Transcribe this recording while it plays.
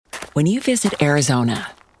When you visit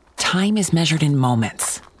Arizona, time is measured in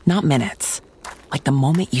moments, not minutes. Like the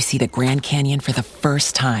moment you see the Grand Canyon for the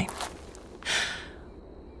first time.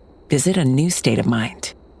 Visit a new state of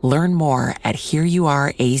mind. Learn more at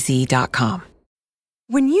hereyouareaz.com.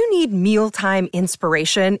 When you need mealtime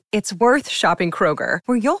inspiration, it's worth shopping Kroger,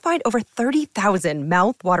 where you'll find over 30,000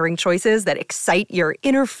 mouth-watering choices that excite your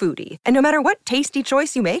inner foodie. And no matter what tasty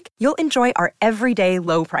choice you make, you'll enjoy our everyday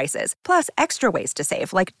low prices, plus extra ways to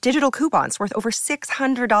save, like digital coupons worth over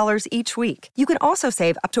 $600 each week. You can also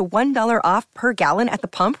save up to $1 off per gallon at the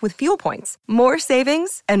pump with fuel points. More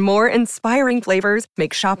savings and more inspiring flavors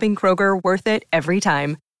make shopping Kroger worth it every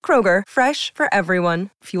time. Kroger, fresh for everyone.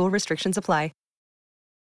 Fuel restrictions apply.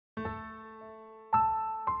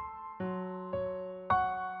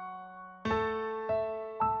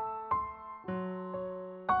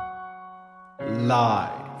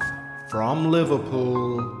 Live from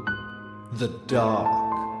Liverpool, The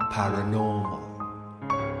Dark Paranormal,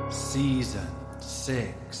 Season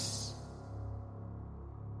 6.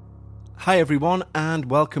 Hi everyone, and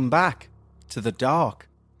welcome back to The Dark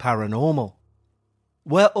Paranormal.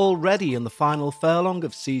 We're already in the final furlong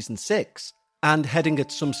of Season 6, and heading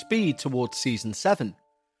at some speed towards Season 7.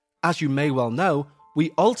 As you may well know, we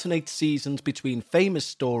alternate seasons between famous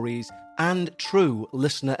stories and true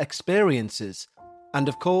listener experiences. And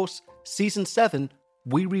of course, Season 7,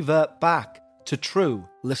 we revert back to true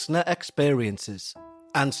listener experiences.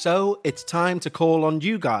 And so, it's time to call on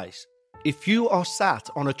you guys. If you are sat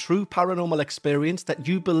on a true paranormal experience that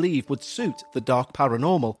you believe would suit The Dark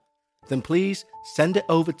Paranormal, then please send it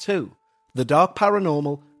over to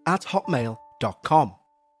thedarkparanormal@hotmail.com.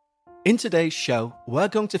 In today's show, we're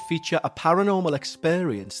going to feature a paranormal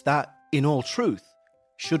experience that, in all truth,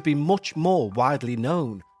 should be much more widely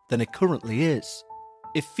known than it currently is.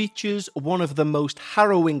 It features one of the most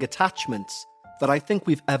harrowing attachments that I think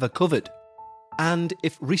we've ever covered. And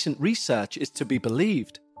if recent research is to be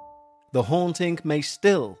believed, the haunting may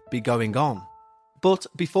still be going on. But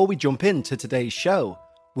before we jump into today's show,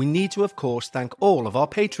 we need to of course thank all of our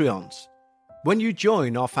Patreons. When you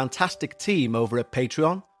join our fantastic team over at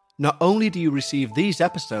Patreon, not only do you receive these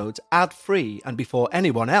episodes ad-free and before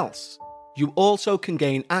anyone else, you also can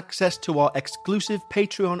gain access to our exclusive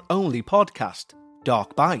Patreon-only podcast,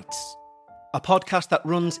 Dark Bites, a podcast that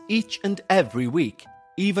runs each and every week,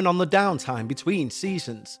 even on the downtime between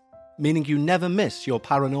seasons, meaning you never miss your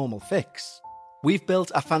paranormal fix. We've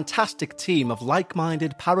built a fantastic team of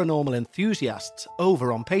like-minded paranormal enthusiasts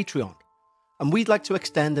over on Patreon, and we'd like to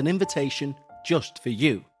extend an invitation just for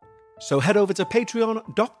you. So head over to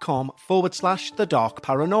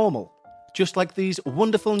patreon.com/thedarkparanormal, just like these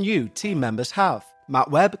wonderful new team members have.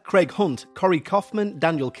 Matt Webb, Craig Hunt, Corey Kaufman,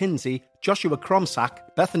 Daniel Kinsey, Joshua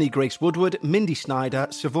Cromsack, Bethany Grace Woodward, Mindy Snyder,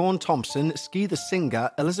 Siobhan Thompson, Ski the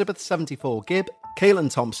Singer, Elizabeth 74 Gibb, Kaylin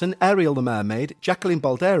Thompson, Ariel the Mermaid, Jacqueline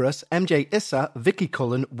Balderas, MJ Issa, Vicky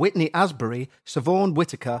Cullen, Whitney Asbury, Siobhan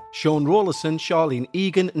Whitaker, Sean Rawlerson, Charlene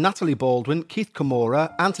Egan, Natalie Baldwin, Keith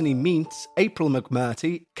Kimura, Anthony Meents, April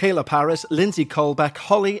McMurty, Kayla Paris, Lindsay Colbeck,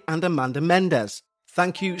 Holly and Amanda Mendez.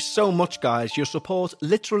 Thank you so much guys, your support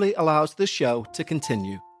literally allows this show to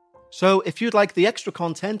continue. So if you'd like the extra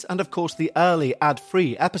content and of course the early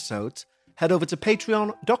ad-free episodes, head over to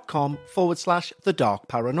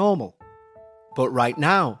patreon.com/thedarkparanormal. But right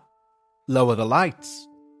now, lower the lights,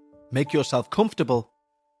 make yourself comfortable,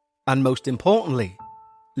 and most importantly,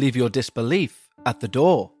 leave your disbelief at the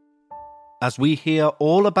door, as we hear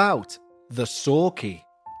all about the Sauchie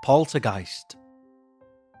Poltergeist.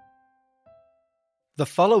 The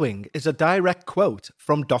following is a direct quote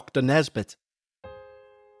from Dr. Nesbitt.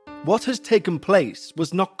 What has taken place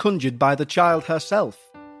was not conjured by the child herself.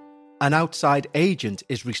 An outside agent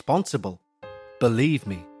is responsible. Believe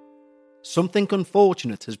me, something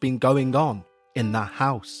unfortunate has been going on in that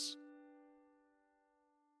house.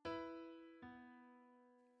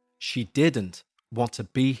 She didn't want to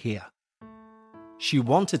be here. She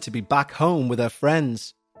wanted to be back home with her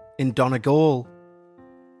friends in Donegal.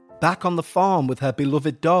 Back on the farm with her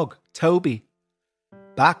beloved dog, Toby.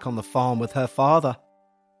 Back on the farm with her father.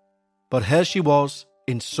 But here she was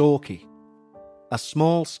in Sauchie, a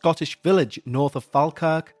small Scottish village north of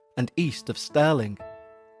Falkirk and east of Stirling.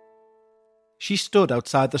 She stood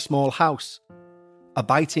outside the small house, a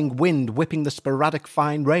biting wind whipping the sporadic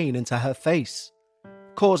fine rain into her face,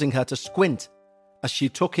 causing her to squint as she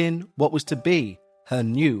took in what was to be her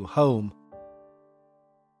new home.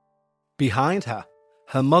 Behind her,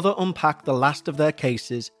 her mother unpacked the last of their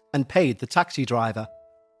cases and paid the taxi driver.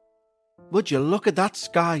 "Would you look at that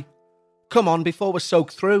sky? Come on before we're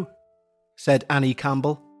soaked through," said Annie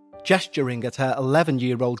Campbell, gesturing at her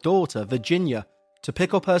 11-year-old daughter, Virginia, to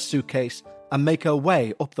pick up her suitcase and make her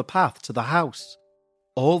way up the path to the house.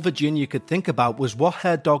 All Virginia could think about was what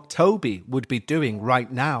her dog Toby would be doing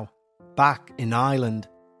right now, back in Ireland,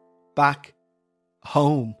 back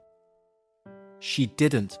home. She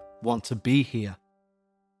didn't want to be here.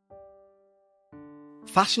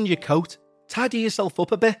 "Fasten your coat, tidy yourself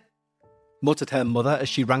up a bit," muttered her mother as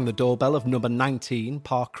she rang the doorbell of number 19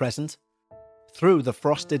 Park Crescent. Through the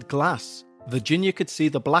frosted glass, Virginia could see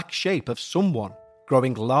the black shape of someone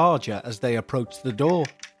growing larger as they approached the door.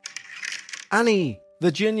 "Annie,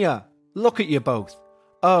 Virginia, look at you both.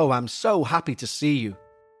 Oh, I'm so happy to see you."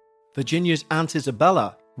 Virginia's Aunt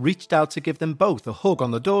Isabella reached out to give them both a hug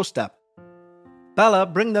on the doorstep. "Bella,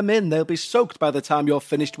 bring them in, they'll be soaked by the time you're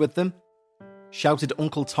finished with them," shouted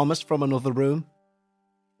Uncle Thomas from another room.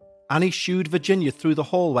 Annie shooed Virginia through the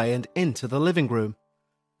hallway and into the living room,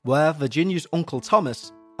 where Virginia's Uncle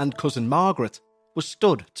Thomas and Cousin Margaret were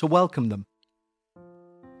stood to welcome them.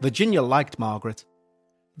 Virginia liked Margaret.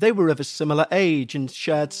 They were of a similar age and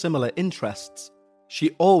shared similar interests.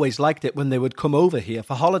 She always liked it when they would come over here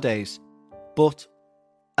for holidays. But,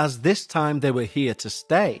 as this time they were here to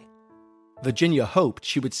stay, Virginia hoped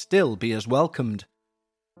she would still be as welcomed.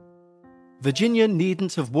 Virginia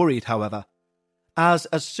needn't have worried, however, as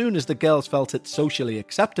soon as the girls felt it socially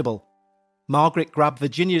acceptable, Margaret grabbed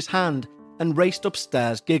Virginia's hand and raced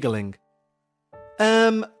upstairs giggling.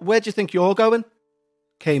 Where do you think you're going?"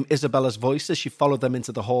 came Isabella's voice as she followed them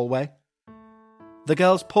into the hallway. The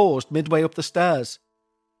girls paused midway up the stairs.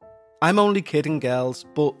 "I'm only kidding, girls,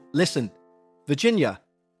 but listen, Virginia,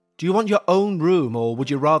 do you want your own room or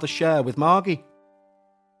would you rather share with Margie?"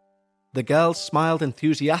 The girls smiled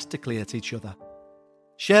enthusiastically at each other.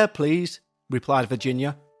 "Share, please," replied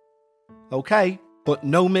Virginia. "Okay, but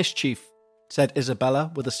no mischief," said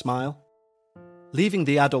Isabella with a smile. Leaving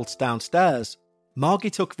the adults downstairs, Margie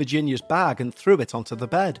took Virginia's bag and threw it onto the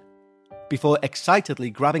bed, before excitedly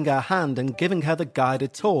grabbing her hand and giving her the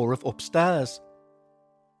guided tour of upstairs.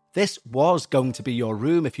 "This was going to be your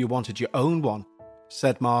room if you wanted your own one,"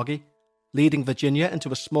 said Margie, leading Virginia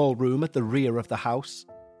into a small room at the rear of the house.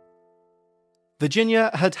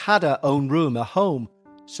 Virginia had had her own room at home,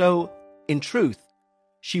 so, in truth,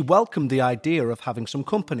 she welcomed the idea of having some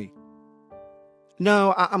company.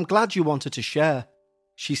 "No, I'm glad you wanted to share,"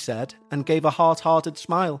 she said, and gave a heart-hearted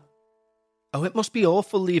smile. "Oh, it must be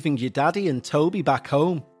awful leaving your daddy and Toby back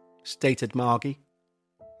home," stated Margie.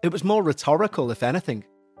 It was more rhetorical, if anything,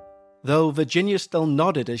 though Virginia still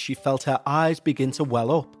nodded as she felt her eyes begin to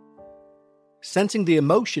well up. Sensing the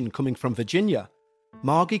emotion coming from Virginia,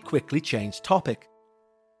 Margie quickly changed topic.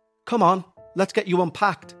 "Come on, let's get you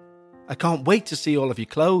unpacked. I can't wait to see all of your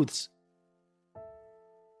clothes."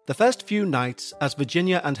 The first few nights, as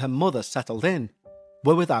Virginia and her mother settled in,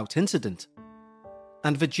 were without incident,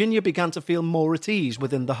 and Virginia began to feel more at ease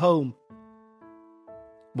within the home.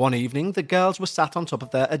 One evening, the girls were sat on top of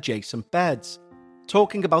their adjacent beds,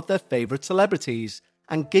 talking about their favourite celebrities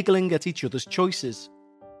and giggling at each other's choices.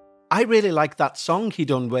 "I really like that song he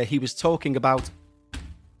done where he was talking about..."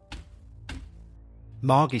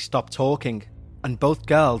 Margie stopped talking, and both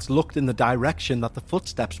girls looked in the direction that the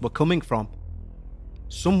footsteps were coming from.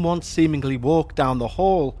 Someone seemingly walked down the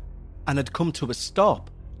hall and had come to a stop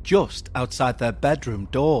just outside their bedroom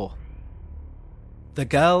door. The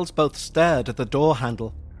girls both stared at the door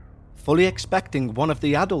handle, fully expecting one of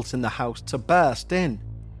the adults in the house to burst in.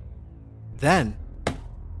 Then,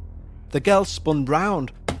 the girls spun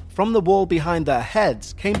round. From the wall behind their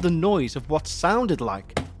heads came the noise of what sounded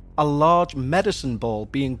like a large medicine ball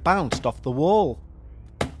being bounced off the wall.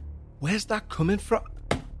 "Where's that coming from?"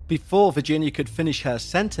 Before Virginia could finish her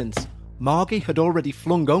sentence, Margie had already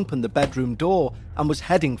flung open the bedroom door and was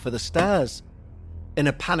heading for the stairs. In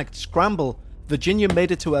a panicked scramble, Virginia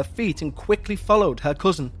made it to her feet and quickly followed her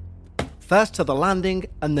cousin, first to the landing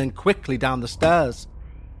and then quickly down the stairs.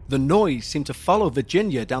 The noise seemed to follow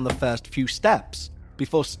Virginia down the first few steps,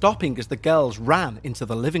 before stopping as the girls ran into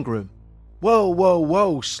the living room. "Whoa, whoa,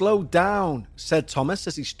 whoa, slow down," said Thomas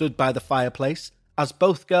as he stood by the fireplace, as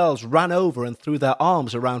both girls ran over and threw their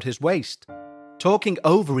arms around his waist. Talking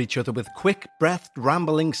over each other with quick-breathed,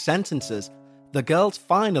 rambling sentences, the girls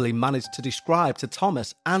finally managed to describe to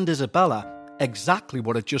Thomas and Isabella exactly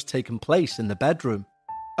what had just taken place in the bedroom.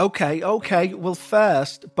 Okay, well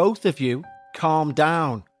first, both of you, calm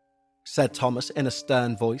down," said Thomas in a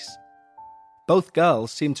stern voice. Both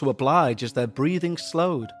girls seemed to oblige as their breathing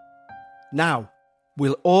slowed. "Now,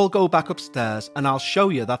 we'll all go back upstairs and I'll show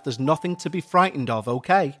you that there's nothing to be frightened of,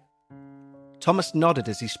 okay?" Thomas nodded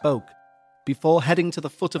as he spoke, before heading to the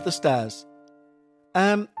foot of the stairs.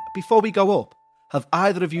 Before we go up, have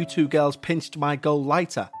either of you two girls pinched my gold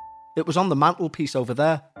lighter?" It was on the mantelpiece over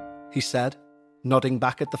there, he said, nodding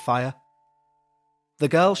back at the fire. The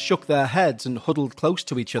girls shook their heads and huddled close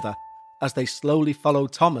to each other as they slowly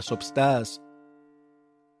followed Thomas upstairs.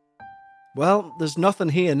 Well, there's nothing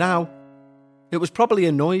here now. It was probably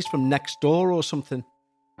a noise from next door or something.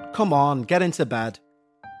 Come on, get into bed.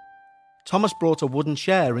 Thomas brought a wooden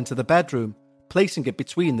chair into the bedroom, placing it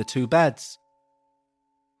between the two beds.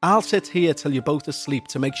 I'll sit here till you're both asleep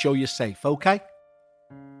to make sure you're safe, okay?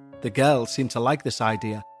 The girls seemed to like this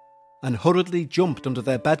idea and hurriedly jumped under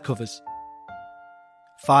their bed covers.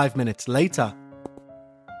 5 minutes later,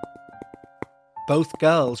 both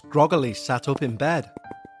girls groggily sat up in bed.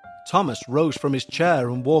 Thomas rose from his chair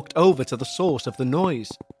and walked over to the source of the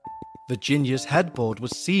noise. Virginia's headboard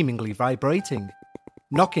was seemingly vibrating,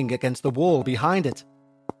 knocking against the wall behind it.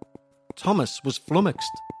 Thomas was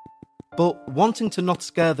flummoxed, but wanting to not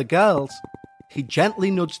scare the girls, he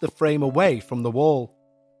gently nudged the frame away from the wall.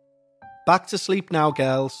 Back to sleep now,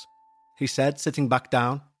 girls, he said, sitting back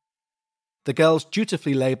down. The girls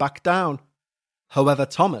dutifully lay back down. However,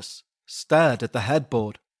 Thomas stared at the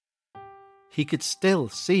headboard. He could still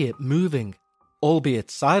see it moving,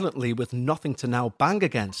 albeit silently with nothing to now bang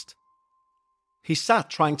against. He sat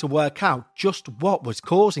trying to work out just what was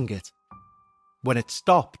causing it, when it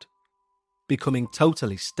stopped, becoming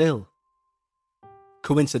totally still.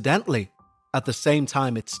 Coincidentally, at the same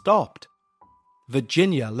time it stopped,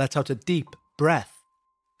 Virginia let out a deep breath,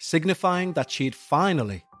 signifying that she had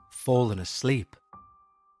finally fallen asleep.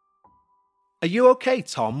 Are you okay,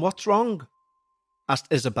 Tom? What's wrong?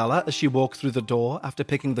 Asked Isabella as she walked through the door after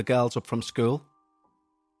picking the girls up from school.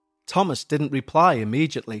 Thomas didn't reply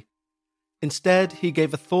immediately. Instead, he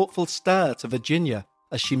gave a thoughtful stare to Virginia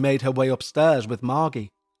as she made her way upstairs with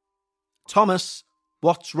Margie. Thomas,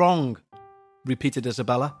 what's wrong? Repeated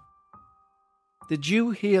Isabella. Did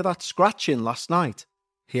you hear that scratching last night?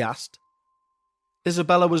 He asked.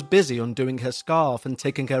 Isabella was busy undoing her scarf and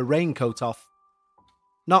taking her raincoat off.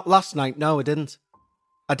 Not last night, no, I didn't.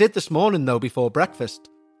 I did this morning, though, before breakfast.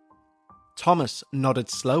 Thomas nodded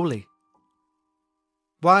slowly.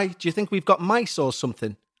 Why, do you think we've got mice or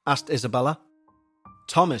something? Asked Isabella.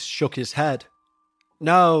 Thomas shook his head.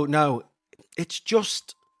 No, it's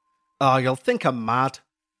just... Oh, you'll think I'm mad.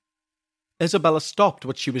 Isabella stopped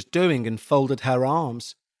what she was doing and folded her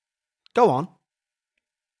arms. Go on.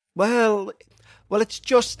 Well, it's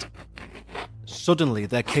just... Suddenly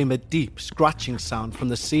there came a deep scratching sound from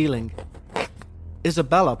the ceiling.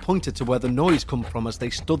 Isabella pointed to where the noise came from as they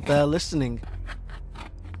stood there listening.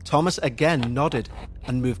 Thomas again nodded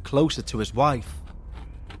and moved closer to his wife.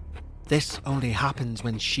 This only happens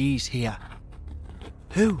when she's here.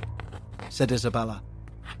 Who? Said Isabella.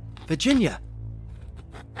 Virginia.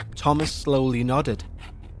 Thomas slowly nodded.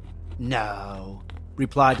 No,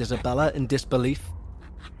 replied Isabella in disbelief.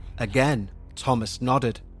 Again, Thomas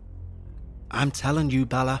nodded. I'm telling you,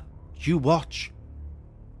 Bella, you watch.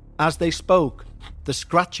 As they spoke, the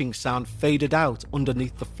scratching sound faded out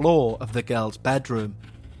underneath the floor of the girls' bedroom.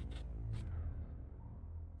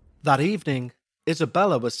 That evening,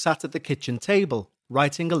 Isabella was sat at the kitchen table,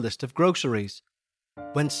 writing a list of groceries,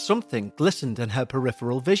 when something glistened in her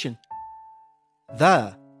peripheral vision.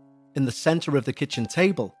 There, in the centre of the kitchen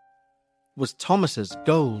table, was Thomas's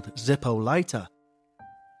gold Zippo lighter.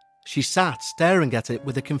 She sat staring at it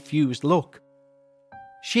with a confused look.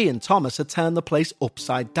 She and Thomas had turned the place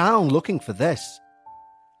upside down looking for this.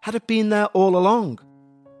 Had it been there all along?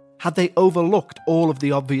 Had they overlooked all of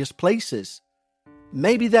the obvious places?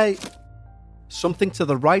 Maybe they... Something to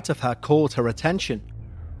the right of her caught her attention.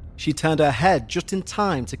 She turned her head just in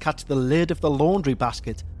time to catch the lid of the laundry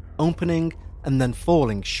basket opening and then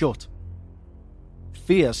falling shut.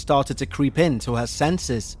 Fear started to creep into her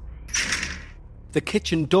senses. The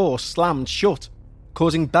kitchen door slammed shut,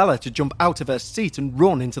 causing Bella to jump out of her seat and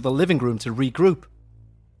run into the living room to regroup.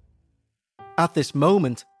 At this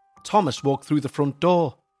moment, Thomas walked through the front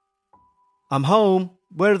door. I'm home.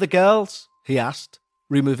 Where are the girls? He asked,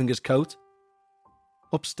 removing his coat.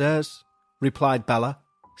 Upstairs, replied Bella,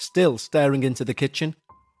 still staring into the kitchen.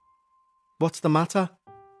 What's the matter?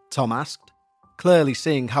 Tom asked, clearly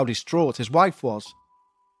seeing how distraught his wife was.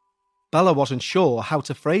 Bella wasn't sure how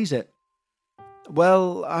to phrase it.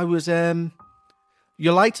 Well, I was,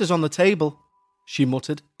 Your lighter's on the table, she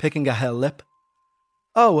muttered, picking at her lip.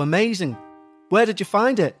 Oh, amazing. Where did you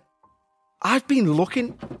find it? I've been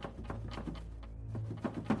looking...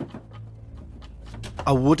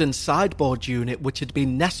 A wooden sideboard unit which had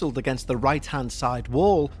been nestled against the right-hand side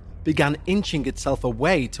wall began inching itself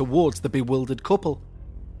away towards the bewildered couple.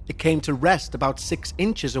 It came to rest about 6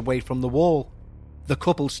 inches away from the wall. The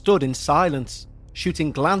couple stood in silence,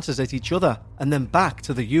 shooting glances at each other and then back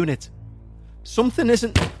to the unit. Something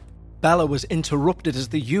isn't... Bella was interrupted as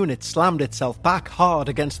the unit slammed itself back hard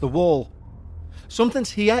against the wall.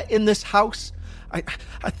 Something's here in this house. I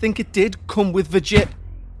think it did come with Virginia.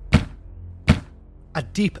 A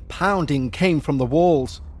deep pounding came from the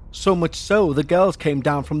walls, so much so the girls came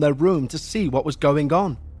down from their room to see what was going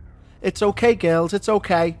on. "It's okay, girls, it's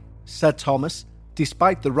okay," said Thomas,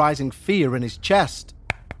 despite the rising fear in his chest.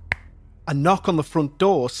 A knock on the front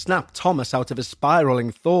door snapped Thomas out of his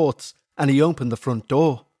spiralling thoughts, and he opened the front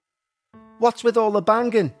door. "What's with all the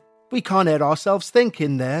banging? We can't hear ourselves think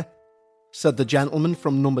in there," said the gentleman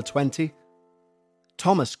from number 20.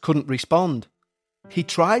 Thomas couldn't respond. He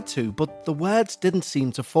tried to, but the words didn't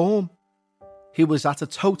seem to form. He was at a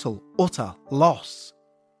total, utter loss.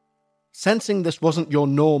 Sensing this wasn't your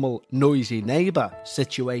normal, noisy neighbour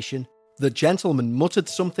situation, the gentleman muttered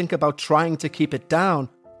something about trying to keep it down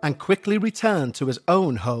and quickly returned to his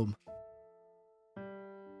own home.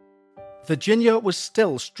 Virginia was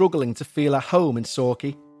still struggling to feel at home in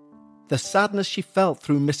Sauchie. The sadness she felt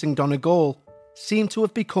through missing Donegal seemed to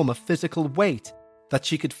have become a physical weight that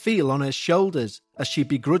she could feel on her shoulders as she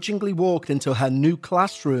begrudgingly walked into her new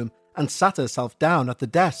classroom and sat herself down at the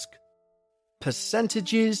desk.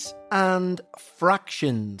 Percentages and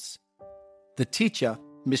fractions, the teacher,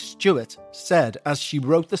 Miss Stewart, said as she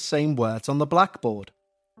wrote the same words on the blackboard.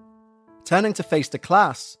 Turning to face the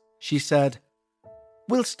class, she said,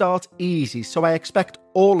 "We'll start easy, so I expect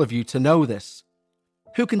all of you to know this.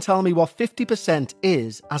 Who can tell me what 50%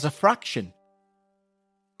 is as a fraction?"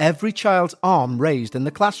 Every child's arm raised in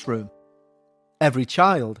the classroom. Every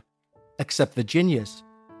child, except Virginia's.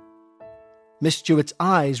 Miss Stewart's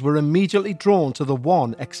eyes were immediately drawn to the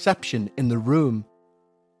one exception in the room.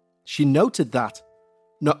 She noted that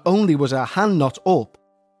not only was her hand not up,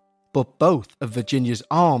 but both of Virginia's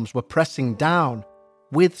arms were pressing down,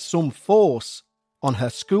 with some force, on her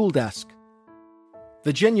school desk.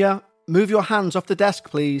 "Virginia, move your hands off the desk,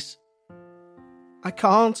 please." "I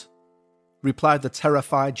can't," replied the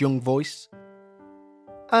terrified young voice.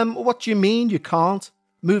 What do you mean you can't?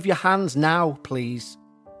 Move your hands now, please."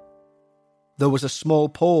 There was a small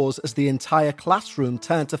pause as the entire classroom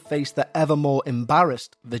turned to face the ever more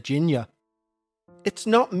embarrassed Virginia. "It's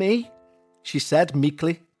not me," she said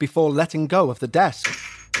meekly before letting go of the desk.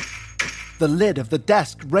 The lid of the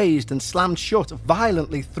desk raised and slammed shut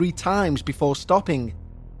violently 3 times before stopping.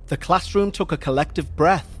 The classroom took a collective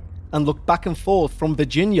breath and looked back and forth from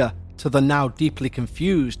Virginia to the now deeply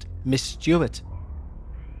confused Miss Stewart.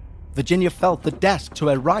 Virginia felt the desk to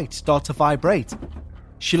her right start to vibrate.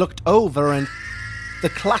 She looked over and the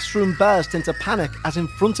classroom burst into panic as in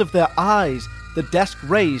front of their eyes the desk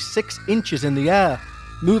raised 6 inches in the air,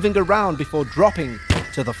 moving around before dropping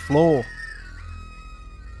to the floor.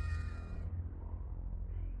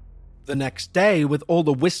 The next day, with all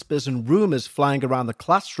the whispers and rumours flying around the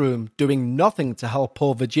classroom doing nothing to help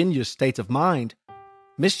poor Virginia's state of mind,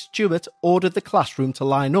 Miss Stewart ordered the classroom to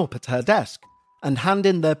line up at her desk and hand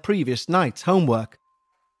in their previous night's homework.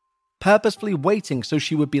 Purposefully waiting so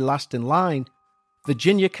she would be last in line,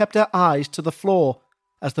 Virginia kept her eyes to the floor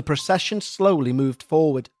as the procession slowly moved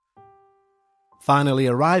forward. Finally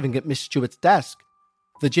arriving at Miss Stewart's desk,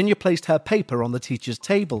 Virginia placed her paper on the teacher's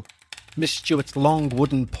table. Miss Stewart's long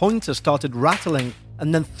wooden pointer started rattling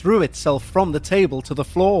and then threw itself from the table to the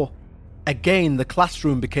floor. Again, the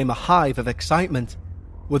classroom became a hive of excitement,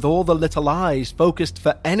 with all the little eyes focused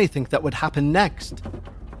for anything that would happen next.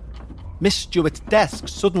 Miss Stewart's desk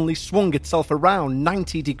suddenly swung itself around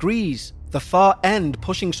 90 degrees, the far end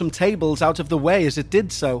pushing some tables out of the way as it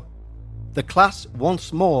did so. The class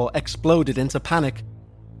once more exploded into panic.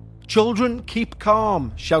 "Children, keep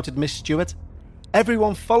calm," shouted Miss Stewart.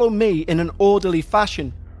 "Everyone follow me in an orderly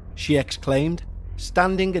fashion," she exclaimed,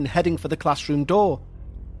 standing and heading for the classroom door.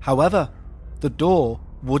 However, the door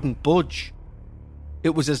wouldn't budge.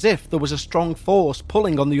 It was as if there was a strong force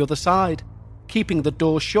pulling on the other side, keeping the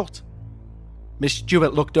door shut. Miss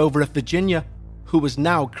Stewart looked over at Virginia, who was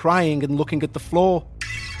now crying and looking at the floor.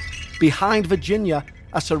 Behind Virginia,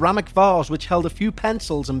 a ceramic vase which held a few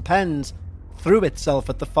pencils and pens threw itself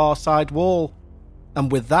at the far side wall,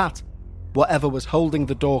 and with that, whatever was holding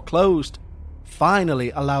the door closed, finally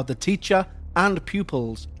allowed the teacher and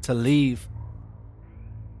pupils to leave.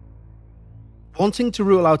 Wanting to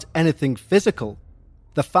rule out anything physical,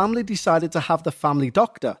 the family decided to have the family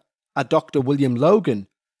doctor, a Dr. William Logan,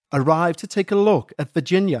 arrive to take a look at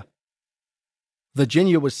Virginia.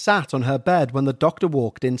 Virginia was sat on her bed when the doctor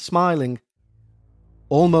walked in smiling.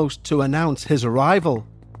 Almost to announce his arrival,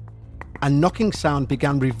 a knocking sound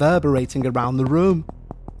began reverberating around the room.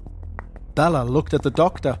 Bella looked at the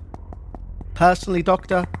doctor. Personally,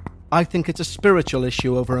 doctor, I think it's a spiritual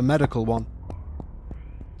issue over a medical one.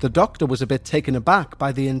 The doctor was a bit taken aback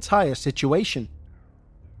by the entire situation.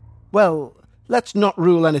 Well, let's not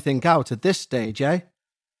rule anything out at this stage, eh?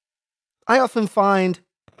 I often find...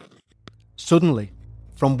 Suddenly,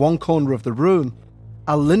 from one corner of the room,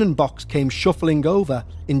 a linen box came shuffling over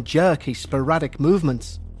in jerky, sporadic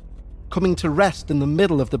movements, coming to rest in the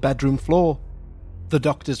middle of the bedroom floor. The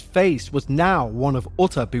doctor's face was now one of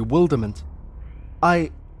utter bewilderment.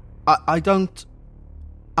 I don't...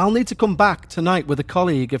 I'll need to come back tonight with a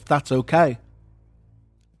colleague if that's okay.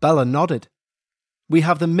 Bella nodded. We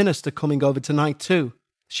have the minister coming over tonight too,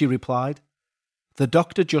 she replied. The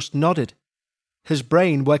doctor just nodded, his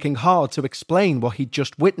brain working hard to explain what he'd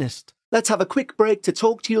just witnessed. Let's have a quick break to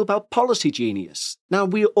talk to you about Policy Genius. Now,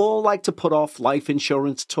 we all like to put off life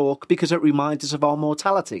insurance talk because it reminds us of our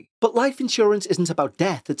mortality. But life insurance isn't about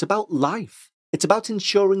death, it's about life. It's about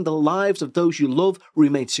ensuring the lives of those you love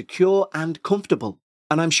remain secure and comfortable.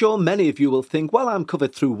 And I'm sure many of you will think, well, I'm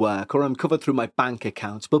covered through work or I'm covered through my bank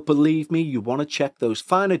account. But believe me, you want to check those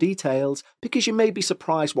finer details because you may be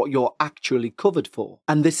surprised what you're actually covered for.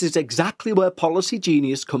 And this is exactly where Policy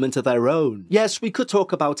Genius come into their own. Yes, we could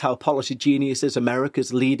talk about how Policy Genius is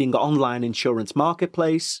America's leading online insurance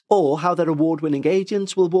marketplace, or how their award-winning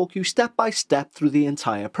agents will walk you step by step through the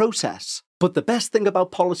entire process. But the best thing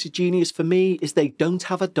about Policy Genius for me is they don't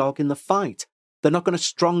have a dog in the fight. They're not going to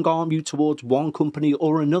strong-arm you towards one company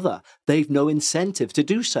or another. They've no incentive to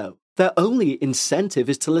do so. Their only incentive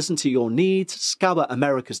is to listen to your needs, scour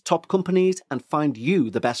America's top companies, and find you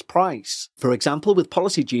the best price. For example, with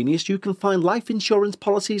Policy Genius, you can find life insurance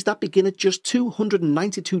policies that begin at just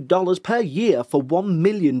 $292 per year for $1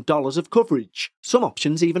 million of coverage. Some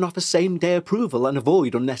options even offer same-day approval and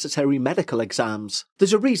avoid unnecessary medical exams.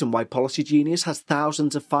 There's a reason why Policy Genius has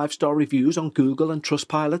thousands of 5-star reviews on Google and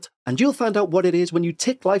Trustpilot, and you'll find out what it is when you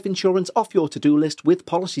tick life insurance off your to-do list with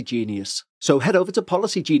Policy Genius. So head over to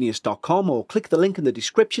policygenius.com or click the link in the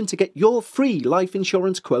description to get your free life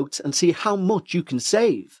insurance quotes and see how much you can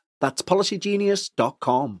save. That's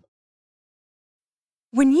policygenius.com.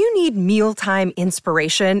 When you need mealtime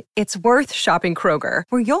inspiration, it's worth shopping Kroger,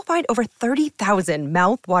 where you'll find over 30,000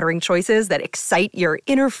 mouth-watering choices that excite your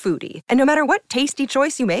inner foodie. And no matter what tasty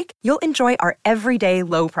choice you make, you'll enjoy our everyday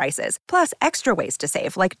low prices, plus extra ways to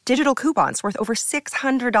save, like digital coupons worth over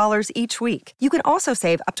 $600 each week. You can also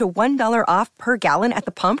save up to $1 off per gallon at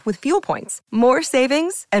the pump with fuel points. More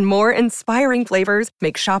savings and more inspiring flavors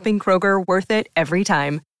make shopping Kroger worth it every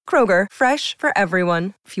time. Kroger, fresh for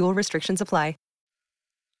everyone. Fuel restrictions apply.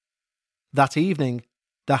 That evening,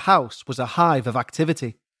 the house was a hive of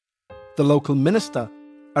activity. The local minister,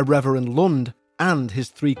 a Reverend Lund, and his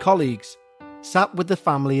 3 colleagues sat with the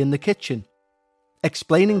family in the kitchen,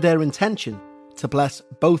 explaining their intention to bless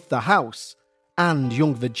both the house and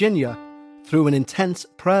young Virginia through an intense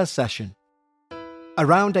prayer session.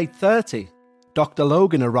 Around 8:30, Dr.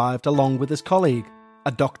 Logan arrived along with his colleague,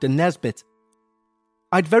 a Dr. Nesbitt.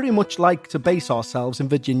 I'd very much like to base ourselves in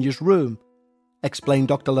Virginia's room, explained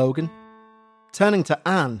Dr. Logan. Turning to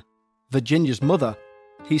Anne, Virginia's mother,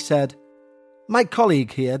 he said, My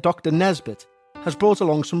colleague here, Dr. Nesbitt, has brought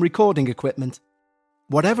along some recording equipment.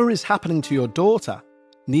 Whatever is happening to your daughter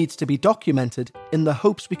needs to be documented in the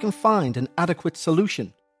hopes we can find an adequate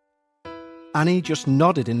solution. Annie just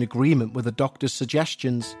nodded in agreement with the doctor's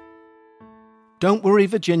suggestions. Don't worry,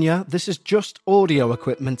 Virginia, this is just audio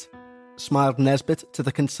equipment, smiled Nesbitt to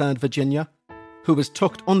the concerned Virginia, who was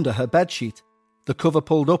tucked under her bedsheet, the cover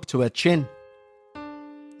pulled up to her chin.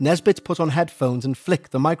 Nesbitt put on headphones and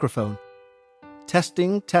flicked the microphone.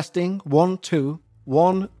 Testing, 1, 2,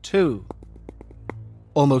 1, 2.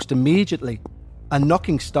 Almost immediately, a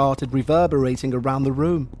knocking started reverberating around the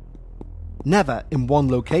room. Never in one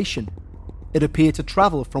location. It appeared to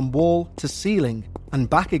travel from wall to ceiling and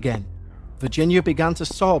back again. Virginia began to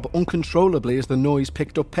sob uncontrollably as the noise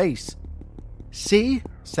picked up pace. See,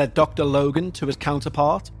 said Dr. Logan to his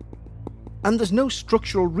counterpart. And there's no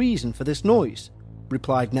structural reason for this noise,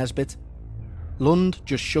 replied Nesbitt. Lund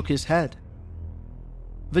just shook his head.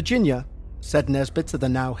 Virginia, said Nesbitt to the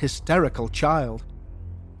now hysterical child.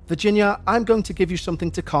 Virginia, I'm going to give you something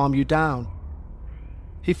to calm you down.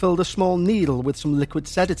 He filled a small needle with some liquid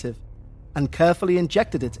sedative and carefully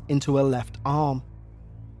injected it into her left arm.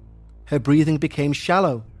 Her breathing became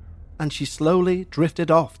shallow, and she slowly drifted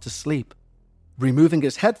off to sleep. Removing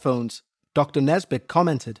his headphones, Dr. Nesbitt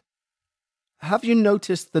commented, Have you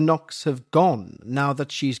noticed the knocks have gone now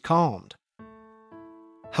that she's calmed?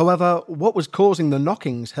 However, what was causing the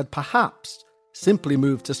knockings had perhaps simply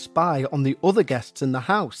moved to spy on the other guests in the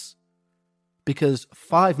house, because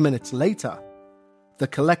 5 minutes later, The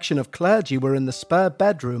collection of clergy were in the spare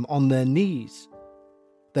bedroom on their knees.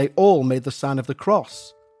 They all made the sign of the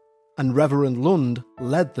cross, and Reverend Lund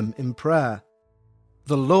led them in prayer.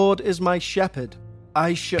 "The Lord is my shepherd,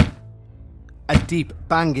 I shall..." A deep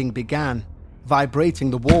banging began, vibrating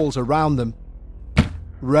the walls around them.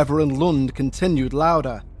 Reverend Lund continued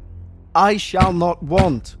louder, "I shall not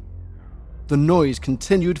want." The noise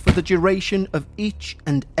continued for the duration of each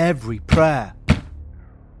and every prayer.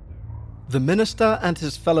 The minister and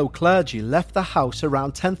his fellow clergy left the house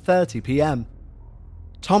around 10:30 p.m.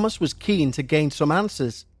 Thomas was keen to gain some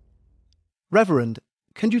answers. "Reverend,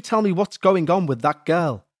 can you tell me what's going on with that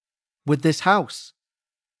girl? With this house?"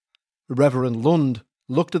 Reverend Lund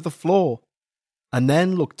looked at the floor and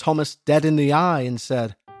then looked Thomas dead in the eye and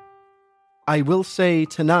said, "I will say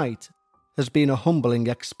tonight has been a humbling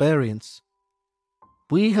experience.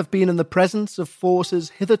 We have been in the presence of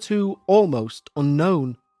forces hitherto almost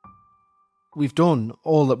unknown. We've done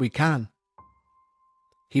all that we can."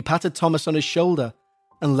 He patted Thomas on his shoulder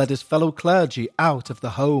and led his fellow clergy out of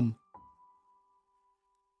the home.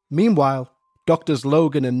 Meanwhile, Doctors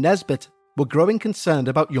Logan and Nesbitt were growing concerned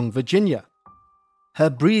about young Virginia. Her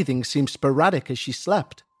breathing seemed sporadic as she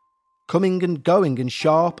slept, coming and going in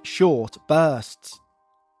sharp, short bursts.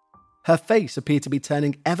 Her face appeared to be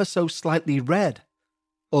turning ever so slightly red,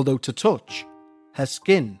 although to touch, her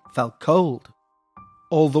skin felt cold.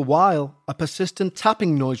 All the while, a persistent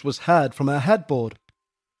tapping noise was heard from her headboard.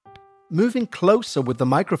 Moving closer with the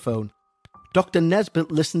microphone, Dr.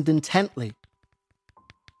 Nesbitt listened intently.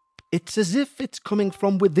 "It's as if it's coming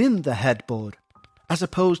from within the headboard, as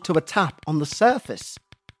opposed to a tap on the surface,"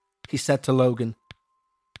 he said to Logan.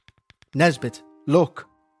 "Nesbitt, look,"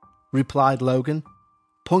 replied Logan,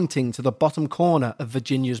 pointing to the bottom corner of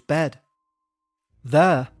Virginia's bed.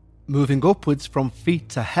 There, moving upwards from feet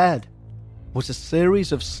to head, was a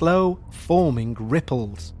series of slow, forming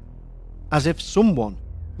ripples, as if someone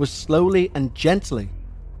was slowly and gently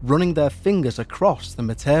running their fingers across the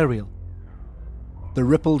material. The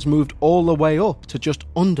ripples moved all the way up to just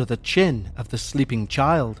under the chin of the sleeping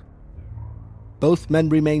child. Both men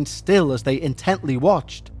remained still as they intently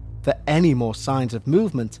watched for any more signs of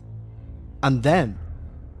movement, and then,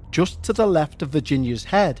 just to the left of Virginia's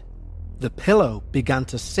head, the pillow began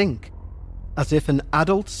to sink, as if an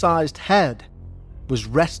adult-sized head was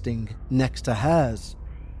resting next to hers.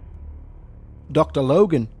 Dr.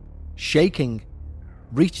 Logan, shaking,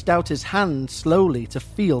 reached out his hand slowly to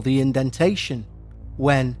feel the indentation,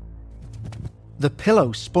 when the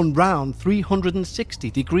pillow spun round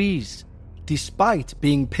 360 degrees, despite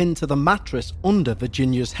being pinned to the mattress under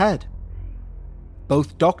Virginia's head.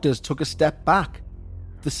 Both doctors took a step back,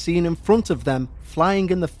 the scene in front of them flying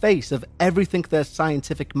in the face of everything their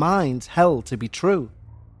scientific minds held to be true.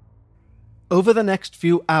 Over the next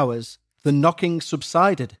few hours, the knocking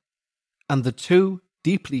subsided, and the two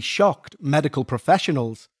deeply shocked medical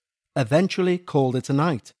professionals eventually called it a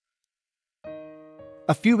night.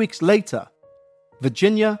 A few weeks later,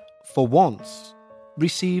 Virginia, for once,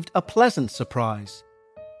 received a pleasant surprise: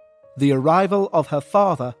 the arrival of her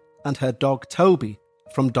father and her dog Toby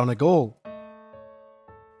from Donegal.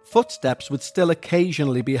 Footsteps would still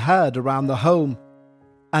occasionally be heard around the home,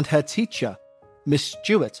 and her teacher, Miss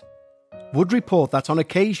Stewart, would report that on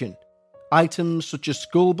occasion, items such as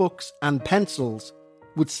schoolbooks and pencils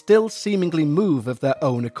would still seemingly move of their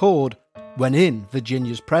own accord when in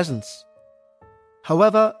Virginia's presence.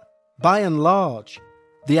 However, by and large,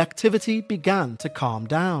 the activity began to calm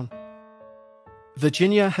down.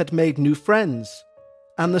 Virginia had made new friends,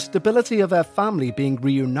 and the stability of her family being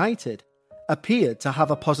reunited appeared to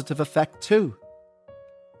have a positive effect too.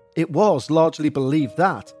 It was largely believed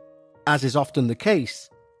that, as is often the case,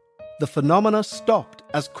 the phenomena stopped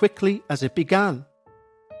as quickly as it began,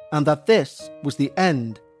 and that this was the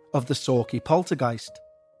end of the Sauchie Poltergeist.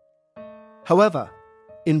 However,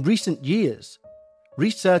 in recent years,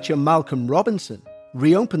 researcher Malcolm Robinson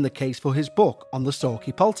reopened the case for his book on the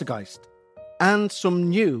Sauchie Poltergeist, and some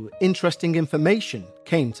new, interesting information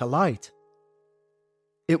came to light.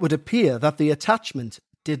 It would appear that the attachment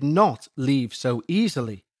did not leave so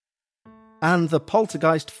easily, and the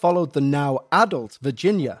poltergeist followed the now adult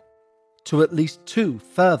Virginia to at least 2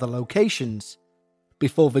 further locations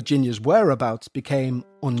before Virginia's whereabouts became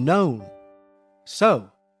unknown.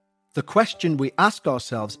 So, the question we ask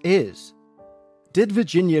ourselves is, did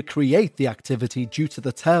Virginia create the activity due to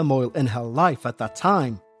the turmoil in her life at that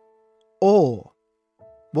time? Or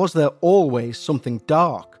was there always something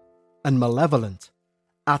dark and malevolent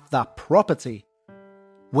at that property,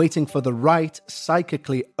 waiting for the right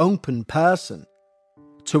psychically open person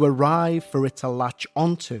to arrive for it to latch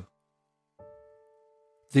onto?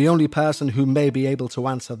 The only person who may be able to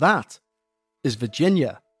answer that is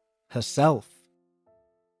Virginia herself.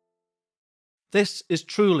 This is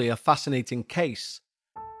truly a fascinating case,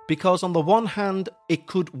 because on the one hand, it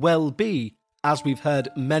could well be, as we've heard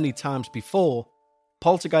many times before,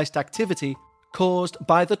 poltergeist activity caused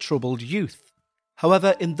by the troubled youth.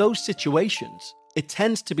 However, in those situations, it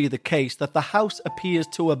tends to be the case that the house appears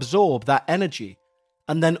to absorb that energy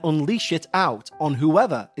and then unleash it out on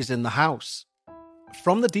whoever is in the house.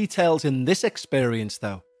 From the details in this experience,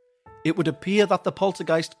 though, it would appear that the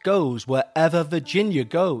poltergeist goes wherever Virginia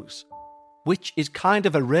goes, which is kind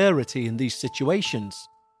of a rarity in these situations,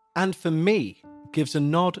 and for me, gives a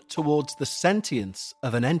nod towards the sentience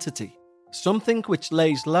of an entity, something which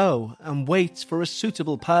lays low and waits for a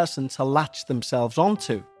suitable person to latch themselves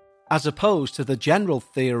onto, as opposed to the general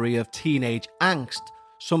theory of teenage angst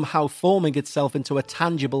somehow forming itself into a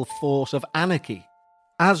tangible force of anarchy.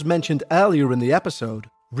 As mentioned earlier in the episode,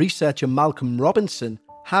 researcher Malcolm Robinson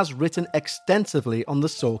has written extensively on the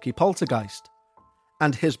Sauchie Poltergeist,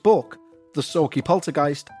 and his book, The Sauchie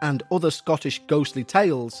Poltergeist and Other Scottish Ghostly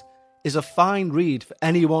Tales, is a fine read for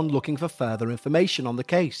anyone looking for further information on the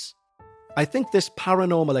case. I think this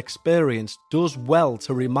paranormal experience does well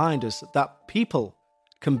to remind us that people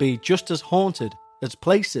can be just as haunted as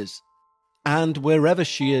places, and wherever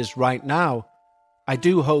she is right now, I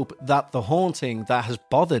do hope that the haunting that has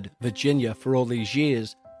bothered Virginia for all these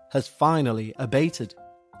years has finally abated.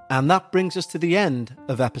 And that brings us to the end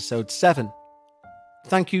of episode 7.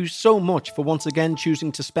 Thank you so much for once again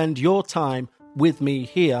choosing to spend your time with me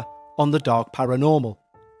here on The Dark Paranormal.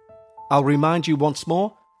 I'll remind you once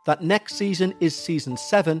more that next season is season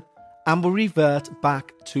 7 and will revert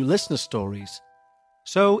back to listener stories.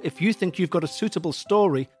 So if you think you've got a suitable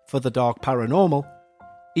story for The Dark Paranormal,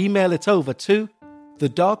 email it over to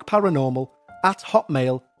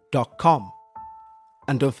thedarkparanormal@hotmail.com.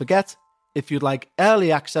 And don't forget, if you'd like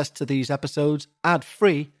early access to these episodes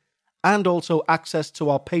ad-free and also access to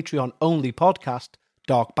our Patreon-only podcast,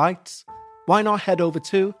 Dark Bites, why not head over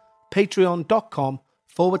to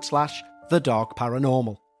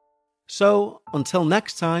patreon.com/thedarkparanormal. So, until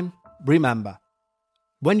next time, remember,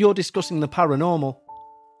 when you're discussing the paranormal,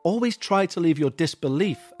 always try to leave your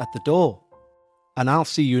disbelief at the door. And I'll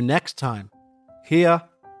see you next time, here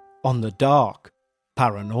on The Dark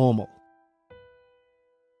Paranormal.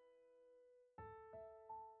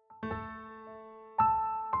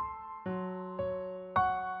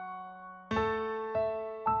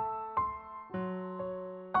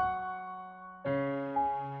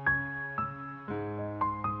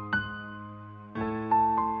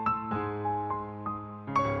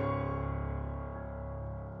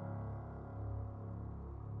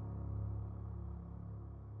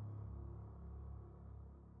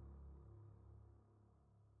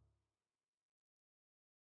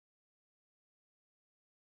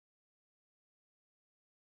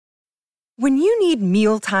 When you need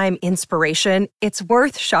mealtime inspiration, it's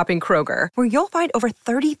worth shopping Kroger, where you'll find over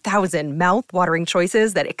 30,000 mouth-watering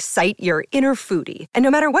choices that excite your inner foodie. And no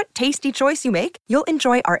matter what tasty choice you make, you'll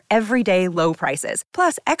enjoy our everyday low prices,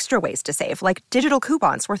 plus extra ways to save, like digital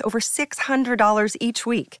coupons worth over $600 each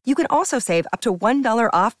week. You can also save up to $1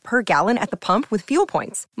 off per gallon at the pump with fuel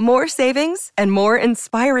points. More savings and more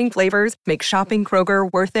inspiring flavors make shopping Kroger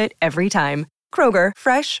worth it every time. Kroger,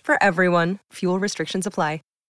 fresh for everyone. Fuel restrictions apply.